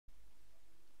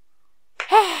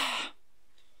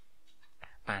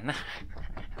Panah.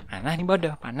 Panah ni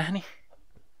bodoh. Panah ni.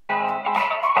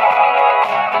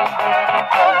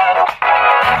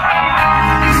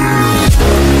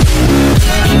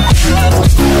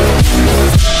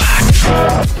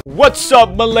 What's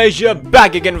up Malaysia?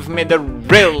 Back again with me, the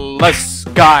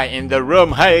realest guy in the room.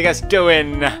 How you guys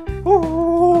doing? Dah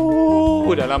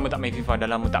lama tak main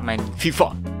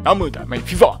FIFA.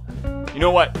 You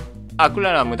know what? Aku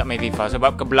dah lama tak main FIFA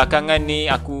sebab kebelakangan ni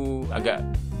aku agak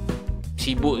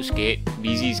sibuk sikit,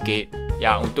 busy sikit.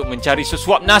 Ya, untuk mencari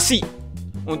sesuap nasi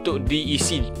untuk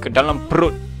diisi ke dalam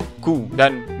perutku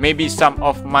dan maybe some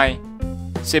of my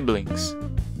siblings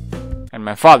and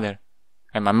my father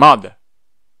and my mother.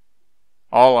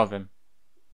 All of them.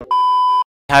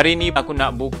 Hari ni aku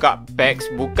nak buka packs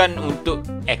bukan untuk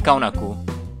akaun aku,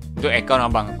 untuk akaun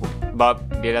abang aku. Sebab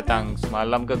dia datang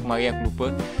semalam ke kemarin aku lupa.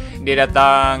 Dia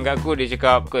datang kat aku, dia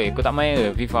cakap, "Koi, kau tak main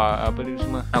ke FIFA apa tu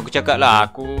semua?" Aku cakap lah,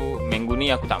 aku minggu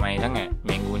ni aku tak main sangat.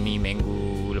 Minggu ni,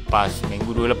 minggu lepas, minggu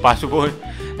dua lepas tu pun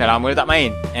dah lama dah tak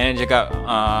main. And dia cakap,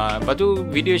 lepas tu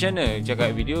video macam mana? Dia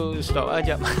cakap video stop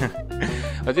ajap.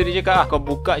 Lepas tu dia cakap, kau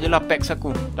buka je lah packs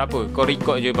aku. Tak apa, kau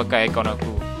record je pakai akaun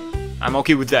aku. I'm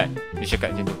okay with that. Dia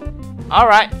cakap macam tu.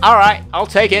 Alright, I'll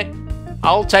take it.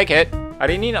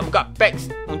 Hari ni nak buka packs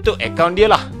untuk akaun dia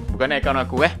lah, bukan akaun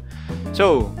aku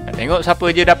So, nak tengok siapa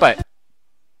je dapat.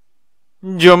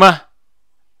 Jom lah.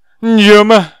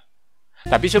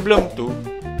 Tapi sebelum tu,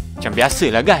 macam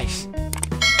biasalah guys,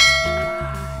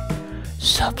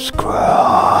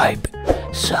 Subscribe.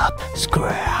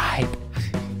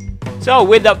 So,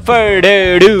 without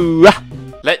further ado,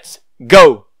 let's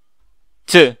go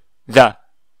to the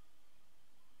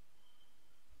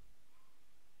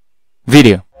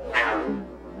video.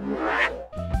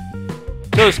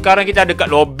 So, sekarang kita ada kat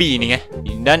lobby ni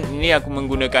Dan ini aku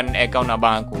menggunakan akaun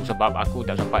abang aku sebab aku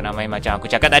tak sempat nak main macam aku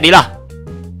cakap tadi lah.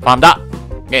 Faham tak?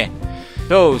 Okay.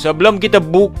 So, sebelum kita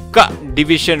buka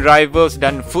Division Rivals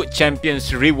dan FUT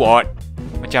Champions Reward,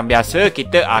 macam biasa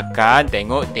kita akan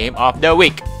tengok Team of the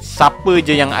Week. Siapa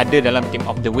je yang ada dalam Team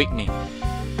of the Week ni?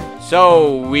 So,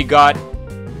 we got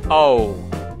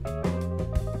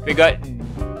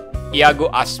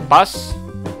Iago Aspas.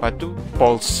 Lepas tu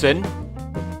Paulsen.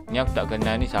 Ni aku tak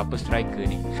kenal ni, siapa striker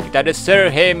ni. Kita ada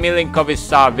Serhej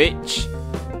Milinkovic-Savic,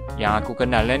 yang aku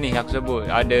kenal lah ni, aku sebut.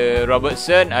 Ada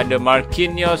Robertson, ada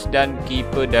Marquinhos dan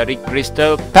keeper dari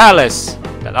Crystal Palace.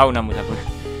 Tak tahu nama siapa.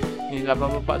 Ni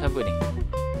 84 siapa ni?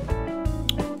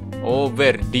 Oh,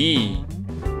 Verdi.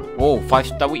 Oh,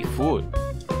 5-star weak foot.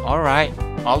 Alright,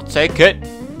 I'll take it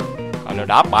kalau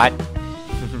dapat.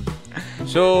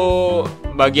 So,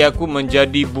 bagi aku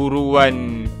menjadi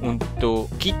buruan untuk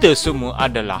kita semua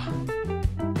adalah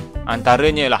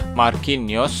antaranya lah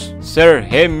Marquinhos,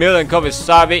 Serhej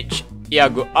Milinkovic-Savic,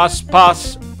 Iago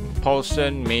Aspas,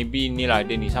 Paulsen, maybe ni lah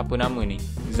dia ni, siapa nama ni?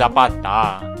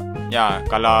 Zapata. Ya,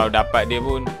 kalau dapat dia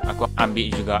pun aku ambil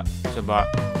juga sebab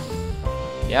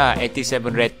ya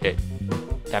 87 rated.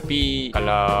 Tapi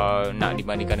kalau nak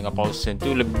dibandingkan dengan Paulsen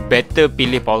tu, lebih better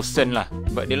pilih Paulsen lah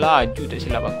sebab dia laju tak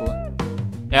silap aku.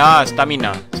 Ya,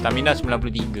 stamina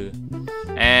 93.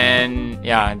 And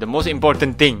yeah, the most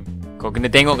important thing kau kena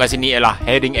tengok kat sini ialah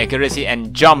heading accuracy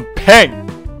and jumping.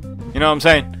 You know what I'm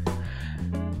saying?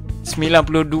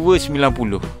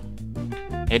 92-90.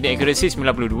 Heading accuracy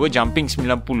 92, jumping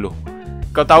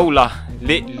 90. Kau tahulah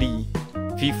lately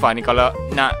FIFA ni kalau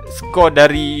nak score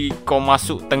dari kau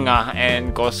masuk tengah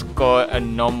and kau score a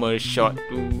normal shot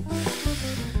tu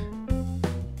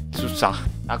susah.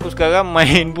 Aku sekarang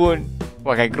main pun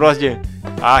pakai cross je.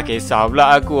 Kisah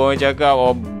pula aku, orang cakap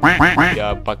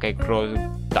dia pakai cross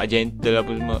tak gentle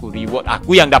apa semua. Aku reward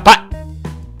aku yang dapat.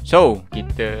 So,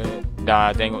 kita dah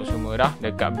tengok semua dah.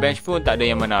 Dekat bench pun tak ada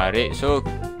yang menarik. So,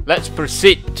 let's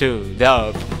proceed to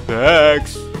the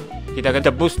packs. Kita akan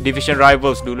tebus Division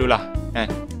Rivals dululah.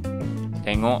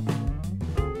 Tengok.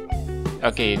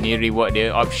 Okay, ni reward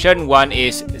dia. Option 1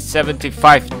 is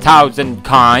 75,000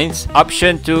 coins.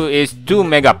 Option 2 is 2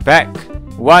 mega pack,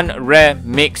 1 rare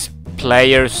mixed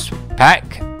players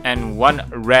pack, and 1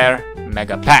 rare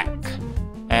mega pack.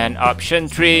 And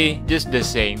option 3 just the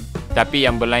same, tapi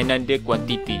yang berlainan dia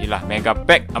quantity je lah. Mega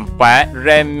pack 4,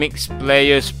 rare mixed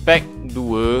players pack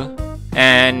 2,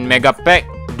 and mega pack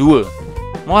 2.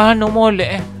 Mana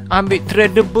molek ambil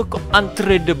tradable ke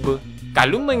untradable?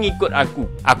 Kalau mengikut aku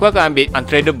akan ambil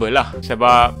untradable lah.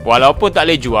 Sebab walaupun tak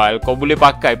boleh jual, kau boleh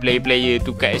pakai player-player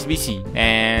tu kat SBC.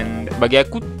 And bagi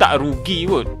aku tak rugi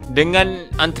kot. Dengan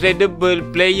untradable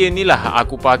player ni lah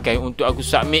aku pakai untuk aku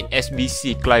submit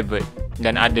SBC Clivert.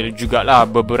 Dan ada jugalah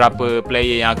beberapa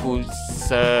player yang aku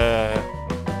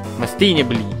mestinya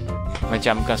beli.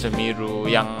 Macam Casemiro,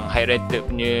 yang high rated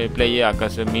punya player,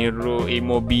 Casemiro,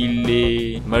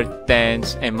 Immobile,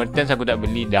 Mertens. Mertens aku tak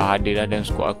beli, dah ada dah dalam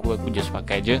squad aku just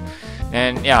pakai je.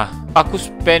 And aku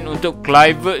spend untuk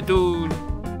Kluivert tu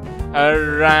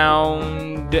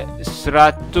around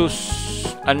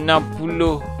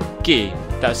 160k.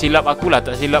 Tak silap aku,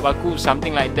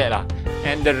 something like that lah.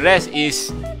 And the rest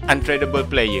is untradeable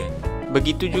player.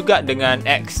 Begitu juga dengan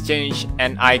exchange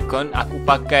and icon. Aku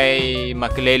pakai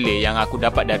makelele yang aku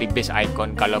dapat dari base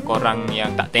icon. Kalau korang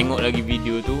yang tak tengok lagi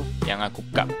video tu, yang aku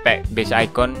cut pack base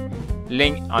icon,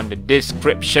 link on the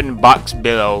description box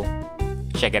below.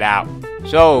 Check it out.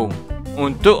 So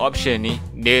untuk option ni,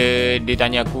 dia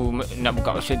tanya aku nak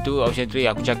buka option 2, option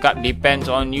 3. Aku cakap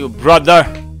depends on you brother.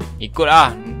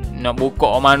 Ikutlah, nak buka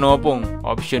mana pun.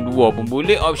 Option 2 pun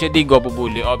boleh, option 3 pun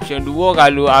boleh. Option 2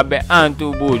 kalau abang tu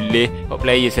boleh,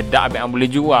 player sedap abang boleh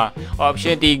jual.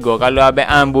 Option 3 kalau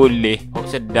abang boleh,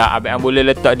 sedap abang boleh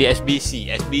letak di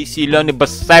SBC. SBC lah ni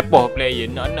bersepoh player.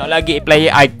 Nak lagi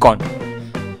player icon.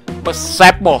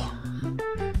 Bersepoh.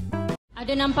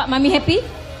 Ada nampak mami happy?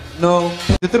 No,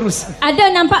 terus.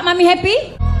 Ada nampak mami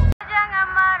happy? Jangan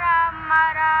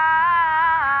marah-marah,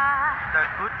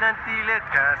 takut nanti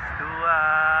lekas tua.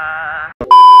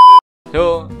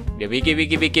 So dia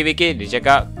fikir, dia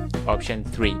cakap option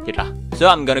 3 je lah. So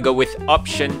I'm gonna go with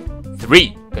option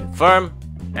 3. Confirm.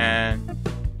 And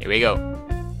here we go.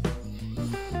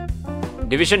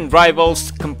 Division rivals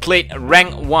complete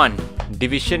rank 1.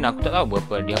 Division aku tak tahu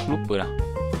berapa dia, aku lupa lah.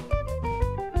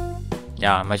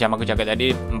 Ya, macam aku cakap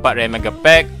tadi, 4 rare mega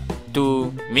pack,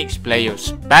 2 mixed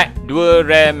players pack, 2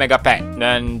 rare mega pack,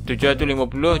 dan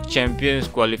 750 champions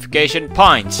qualification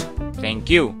points. Thank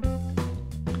you.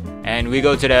 And we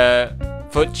go to the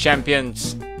FUT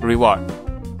champions reward.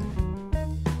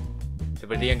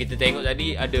 Seperti yang kita tengok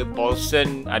tadi, ada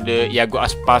Paulson, ada Iago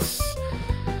Aspas.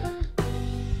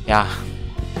 Ya,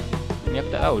 ni aku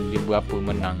tak tahu dia berapa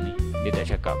menang ni. Dia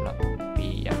tak cakap lah.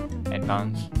 Tapi ya,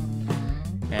 advance.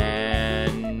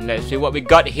 And let's see what we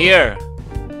got here.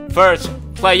 First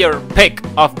player pick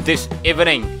of this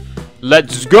evening.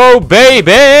 Let's go,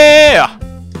 baby!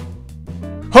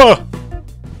 Huh!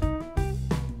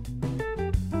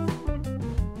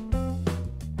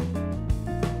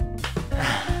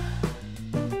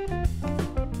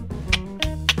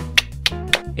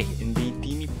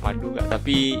 NDT ni padu tak?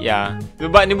 Tapi ya,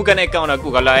 sebab ni bukan account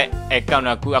aku. Kalau account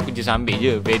aku just ambil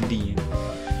je Vedi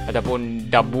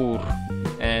ataupun Dabur.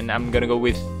 And I'm gonna go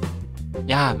with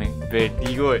man,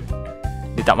 Vedi kot.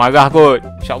 Dia tak marah kot,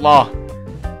 insyaAllah.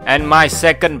 And my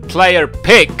second player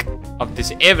pick of this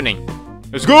evening.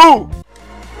 Let's go!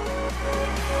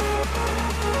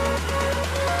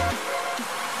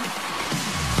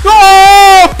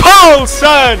 Oh,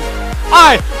 Paulson!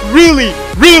 I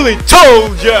really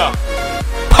told ya!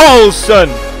 Paulson!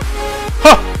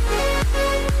 Huh.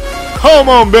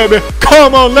 Come on, baby!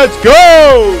 Come on, let's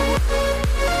go!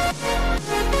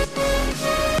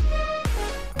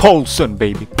 Paulson,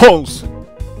 baby, Paulson.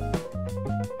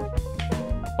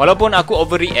 Walaupun aku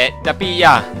overreact, tapi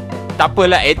ya, tak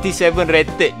apalah, 87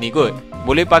 rated ni kot.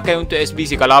 Boleh pakai untuk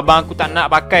SBC. Kalau abang aku tak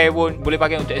nak pakai pun, boleh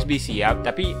pakai untuk SBC ya.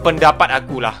 Tapi pendapat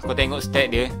aku lah, kau tengok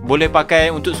stat dia, boleh pakai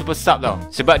untuk super sub tau.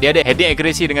 Sebab dia ada heading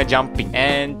accuracy dengan jumping.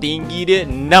 And tinggi dia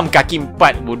 6 kaki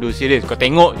 4. Bodoh serius, kau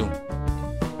tengok tu,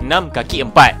 6 kaki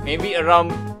 4. Maybe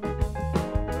around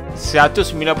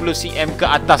 190 cm ke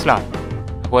atas lah,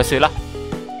 aku rasa lah.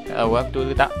 Tak tahu betul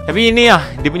ke tak. Tapi ini lah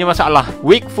dia punya masalah.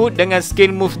 Weak foot dengan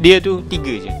skill move dia tu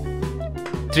 3 je,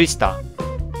 3 star.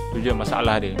 Tu je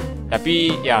masalah dia.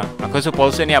 Tapi ya, aku rasa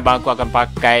Paulson ni abang aku akan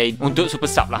pakai untuk super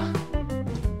sub lah.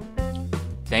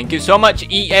 Thank you so much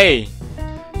EA.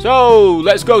 So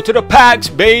let's go to the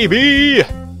packs, baby.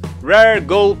 Rare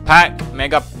gold pack,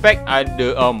 mega pack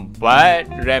ada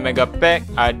 4, rare mega pack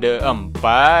ada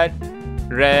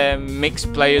 4, rare mixed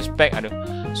players pack ada.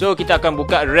 So kita akan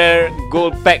buka rare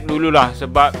gold pack dululah,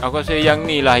 sebab aku rasa yang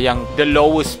ni lah yang the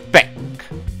lowest pack.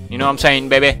 You know what I'm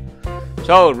saying, baby?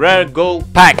 So rare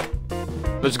gold pack.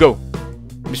 Let's go.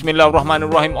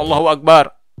 Bismillahirrahmanirrahim. Allahu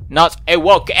Akbar. Not a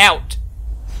walkout.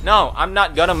 No, I'm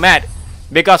not gonna mad.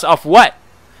 Because of what?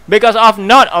 Because of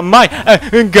not on my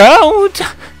goat.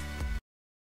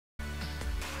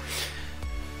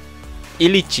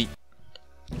 Illicit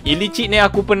ni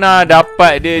aku pernah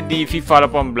dapat dia di FIFA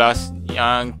 18,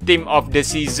 yang team of the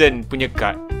season punya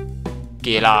card.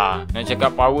 Okay lah, nak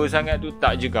cakap power sangat tu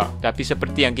tak juga. Tapi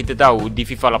seperti yang kita tahu di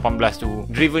FIFA 18 tu,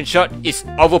 driven shot is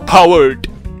overpowered.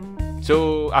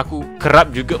 So aku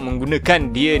kerap juga menggunakan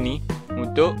dia ni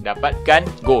untuk dapatkan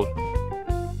gold.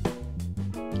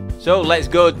 So let's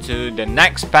go to the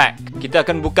next pack. Kita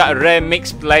akan buka rare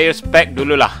mixed players pack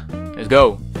dululah. Let's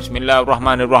go.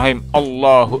 Bismillahirrahmanirrahim.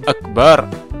 Allahu Akbar.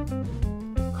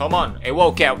 Come on. A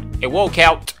walkout. A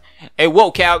walkout. A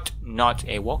walkout. Not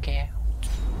a walkout.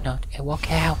 Not a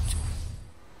walkout.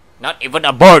 Not even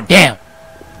a board. Damn.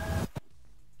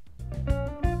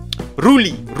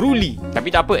 Ruli. Tapi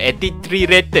tak apa. 83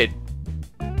 rated.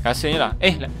 Rasanya lah.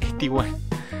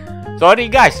 81. Sorry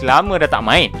guys. Lama dah tak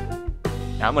main.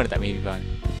 FIFA.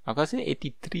 Aku rasa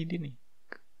 83 dia ni.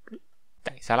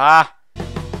 Tak salah.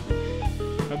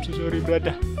 I'm so sorry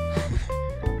brother.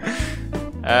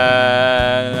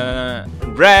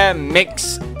 Rare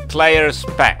Mix Players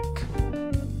Pack.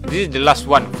 This is the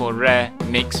last one for Rare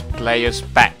Mix Players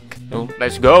Pack. So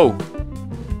let's go.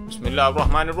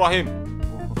 Bismillahirrahmanirrahim.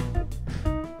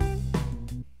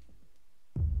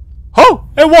 Oh,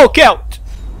 a walkout.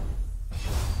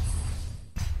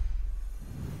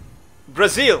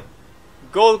 Brazil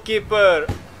goalkeeper.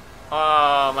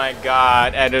 Oh my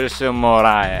god, Ederson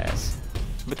Moraes.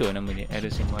 Betul nama dia,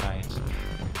 Ederson Moraes.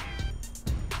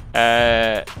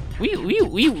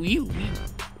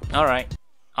 Alright,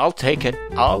 I'll take it.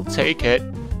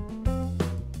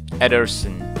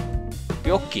 Ederson. Tapi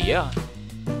okey lah.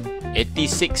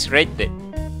 86 rated.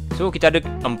 So kita ada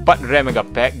 4 rare mega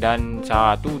pack dan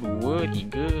 1, 2,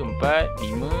 3, 4,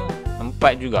 5,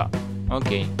 4 juga.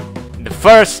 Okay. The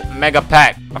first mega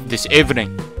pack of this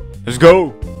evening. Let's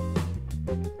go.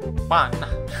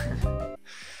 Panah.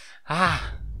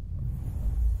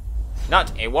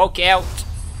 Not a walkout.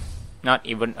 Not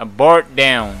even a board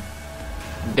down.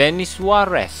 Denis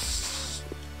Suarez.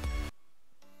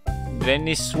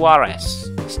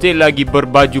 Still lagi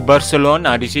berbaju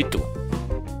Barcelona di situ.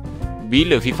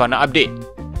 Bila FIFA nak update?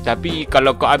 Tapi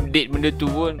kalau kau update benda tu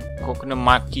pun kau kena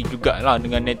maki jugalah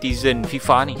dengan netizen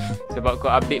FIFA ni. Sebab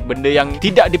kau update benda yang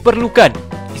tidak diperlukan.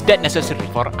 Is that necessary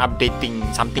for updating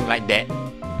something like that?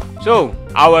 So,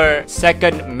 our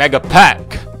second mega pack.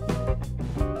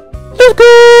 Let's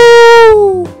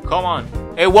go! Come on.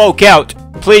 A walkout,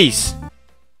 please.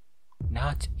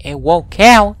 Not a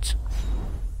walkout.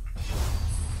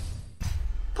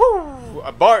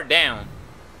 A bar down.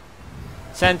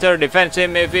 Center defensive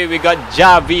midfield, we got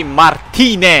Javi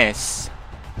Martinez.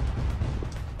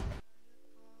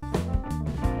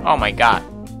 Oh my god.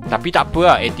 Tapi tak apa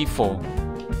lah,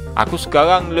 84. Aku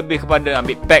sekarang lebih kepada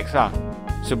ambil packs lah.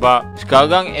 Sebab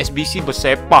sekarang SBC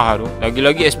bersepah tu.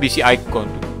 Lagi-lagi SBC icon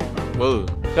tu.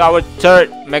 So our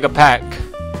third mega pack.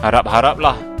 Harap-harap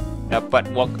lah dapat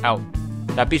walk out.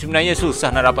 Tapi sebenarnya susah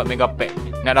nak dapat mega pack.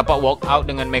 Nak dapat walk out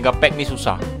dengan mega pack ni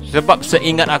susah. Sebab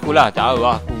seingat aku lah, tak tahu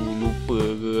aku lupa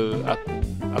ke aku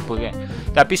apa kan.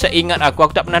 Tapi seingat aku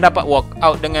tak pernah dapat walk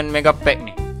out dengan mega pack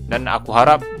ni. Dan aku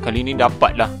harap kali ni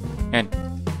dapat lah kan.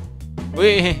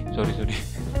 Weh, sorry.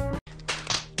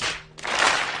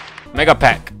 Mega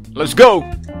pack. Let's go.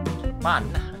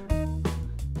 Mana?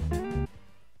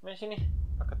 Mari sini.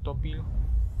 Pakai topi lu.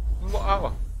 Ni buat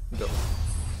apa? Jom.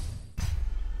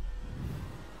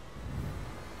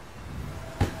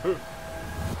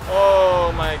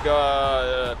 Oh my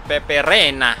god.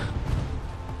 Peperena.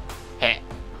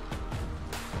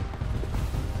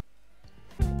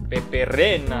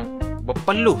 Peperena.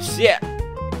 Berpelus ya.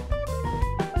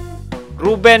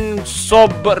 Ruben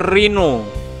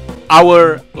Sobrino.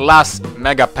 Our last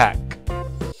mega pack.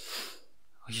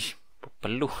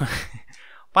 Perlu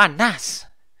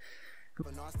panas.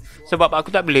 Sebab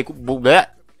aku tak boleh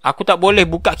buka. Aku tak boleh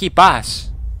buka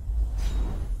kipas.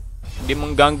 Dia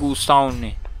mengganggu sound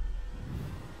ni.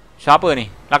 Siapa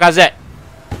ni? Lacazette.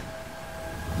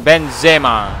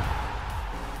 Benzema.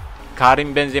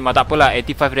 Karim Benzema. Tak apalah,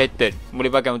 85 rated. Boleh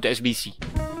pakai untuk SBC.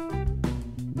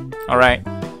 Alright.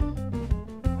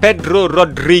 Pedro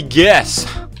Rodriguez.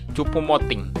 Cupu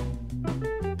moting.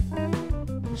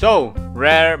 So,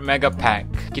 rare mega pack.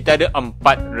 Kita ada 4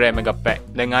 rare mega pack.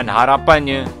 Dengan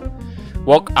harapannya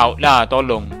walk out lah,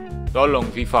 tolong. Tolong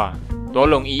FIFA.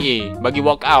 Tolong EA bagi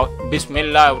walk out.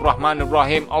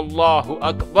 Bismillahirrahmanirrahim. Allahu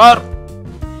Akbar.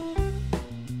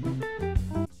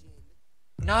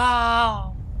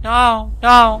 No.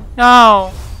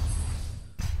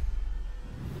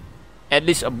 At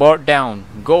least a board down.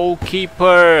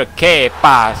 Goalkeeper. ¿Qué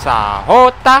pasa,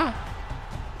 Jota?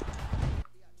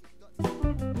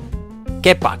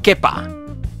 Kepa.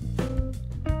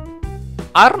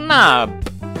 Arnab.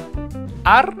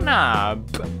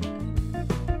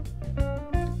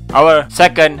 Our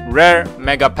second rare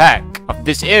mega pack of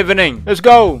this evening. Let's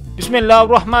go.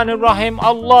 Bismillahirrahmanirrahim.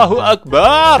 Allahu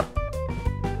Akbar.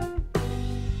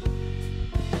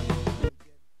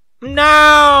 No.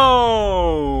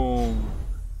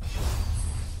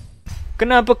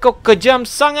 Kenapa kau kejam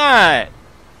sangat?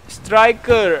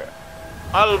 Striker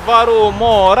Alvaro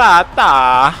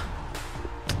Morata.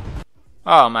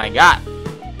 Oh my god.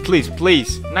 Please,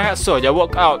 please. Nak so je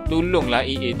walk out. Tolonglah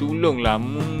EA, tolonglah.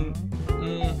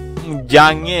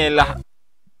 Janganlah.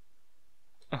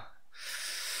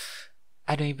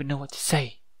 I don't even know what to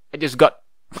say. I just got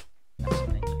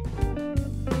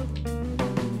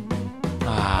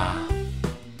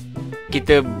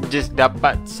kita just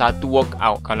dapat satu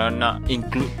walkout. Kalau nak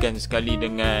includekan sekali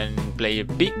dengan player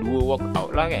pick, 2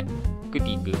 walkout lah kan.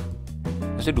 Ketiga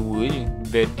masa 2 je.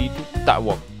 Verdi tu tak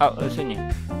walkout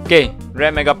rasanya. Okay,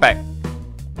 rare mega pack.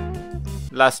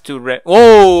 Last 2 rare.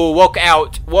 Oh,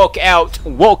 walkout.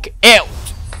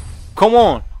 Come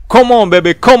on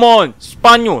baby, come on.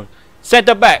 Spanyol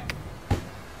center back.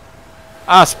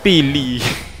 Aspili.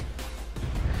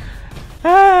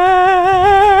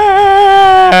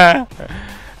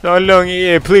 Tolong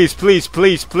EA, please.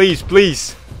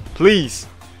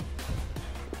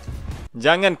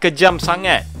 Jangan kejam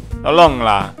sangat.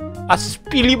 Tolonglah.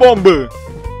 Aspili bomber.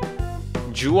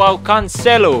 Jual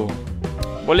Cancelo.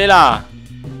 Boleh lah.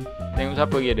 Tengok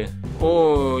siapa lagi ada.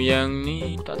 Oh, yang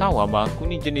ni tak tahu abang. Aku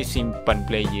ni jenis simpan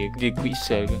player. Dia quick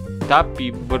sell ke.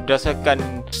 Tapi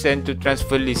berdasarkan send to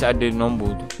transfer list ada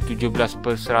nombor tu 17%.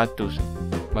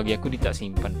 Bagi aku dia tak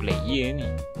simpan player ni.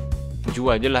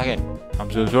 Jual je lah kan. I'm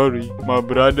so sorry my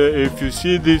brother, if you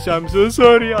see this, I'm so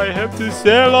sorry. I have to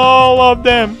sell all of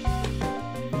them.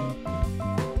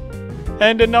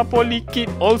 And the Napoli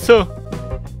kit also.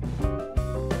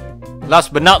 Last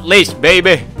but not least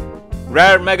baby,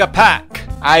 rare mega pack.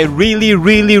 I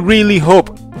really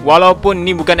hope, walaupun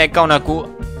ni bukan account aku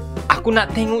nak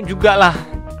tengok jugalah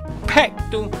pack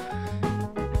tu.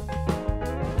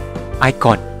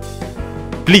 Icon.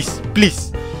 Please.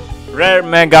 Rare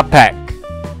mega pack.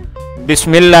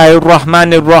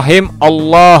 Bismillahirrahmanirrahim.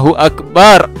 Allahu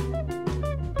Akbar.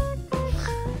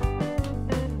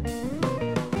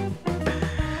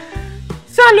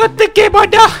 Salute ke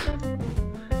bodoh.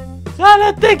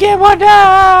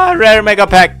 Rare mega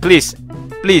pack, please.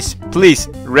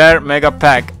 Rare mega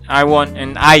pack. I want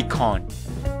an icon,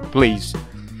 please.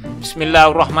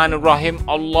 Bismillahirrahmanirrahim.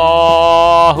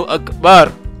 Allahu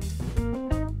Akbar.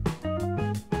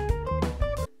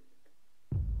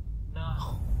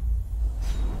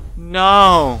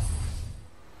 No.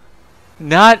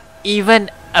 Not even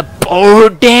a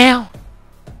board down.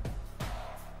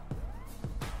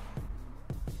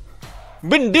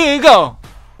 Benda kau.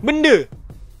 Benda.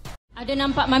 Ada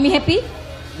nampak Mami happy?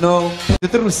 No,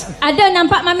 itu terus. Ada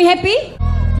nampak Mami happy?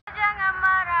 Jangan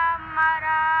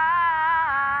marah-marah,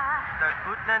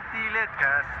 takut nanti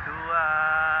lekas tua.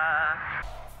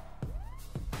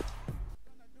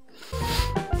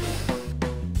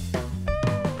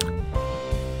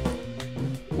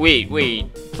 Wait.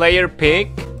 Player pick.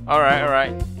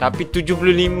 Alright. Tapi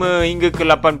 75 hingga ke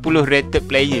 80 rated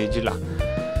player je lah.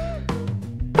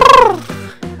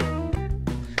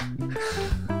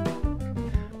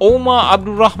 Omar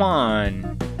Abdul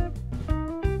Rahman.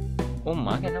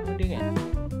 Omar kan nama dia kan?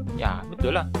 Ya,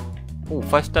 betul lah. Oh,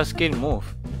 5-star skill move.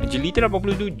 Agility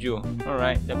 87.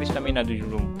 Alright, tapi stamina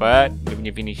 74. Dia punya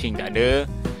finishing tak ada.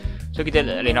 So kita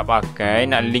tak boleh nak pakai.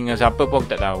 Nak link dengan siapa pun aku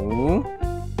tak tahu.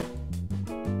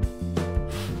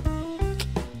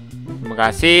 Terima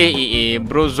kasih EA.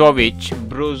 Brozovic.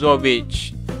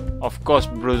 Of course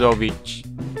Brozovic.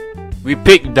 We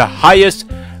pick the highest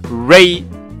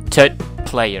rated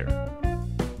player.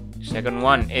 Second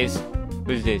one is,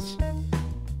 who's this?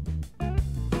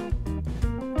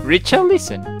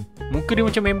 Richarlison. Muka dia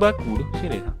macam member aku tu.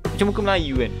 Serius lah. Macam muka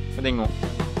Melayu kan. Kau tengok.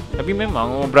 Tapi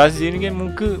memang orang Brazil ni kan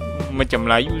muka macam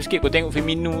Melayu sikit. Kau tengok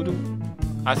Firmino tu.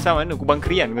 Asal mana? Kubang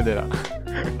Krian kata tak?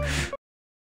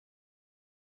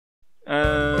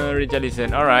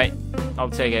 Richarlison. Alright. I'll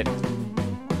take it.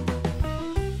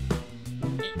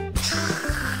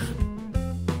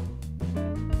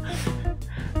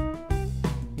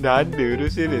 Dah ada tu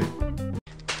serius.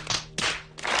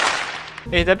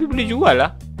 Tapi boleh jual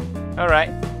lah. Alright.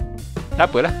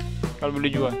 Tak apalah kalau boleh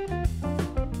jual.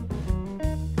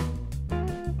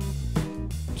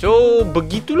 So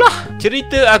begitulah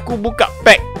cerita aku buka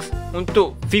pack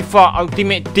untuk FIFA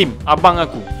Ultimate Team abang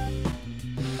aku.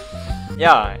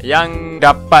 Ya, yang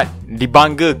dapat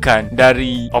dibanggakan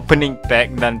dari opening pack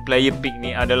dan player pick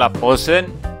ni adalah Posen.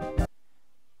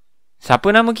 Siapa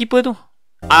nama keeper tu?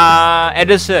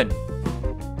 Ederson.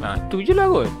 Tu je lah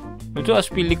kot. Untuk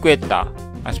Aspilicueta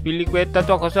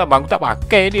tu aku rasa abang aku tak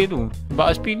pakai dia tu. Sebab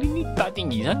Aspili ni tak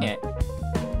tinggi sangat.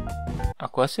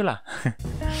 Aku rasa lah.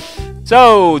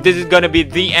 So, this is gonna be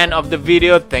the end of the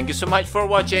video. Thank you so much for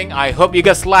watching. I hope you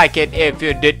guys like it. If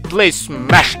you did, please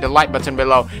smash the like button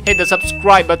below. Hit the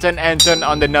subscribe button and turn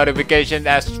on the notification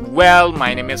as well.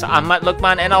 My name is Ahmad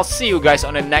Luqman and I'll see you guys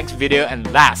on the next video. And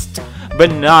last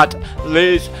but not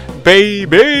least,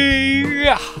 baby.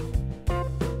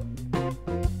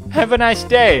 Have a nice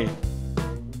day.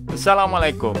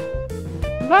 Assalamualaikum.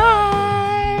 Bye.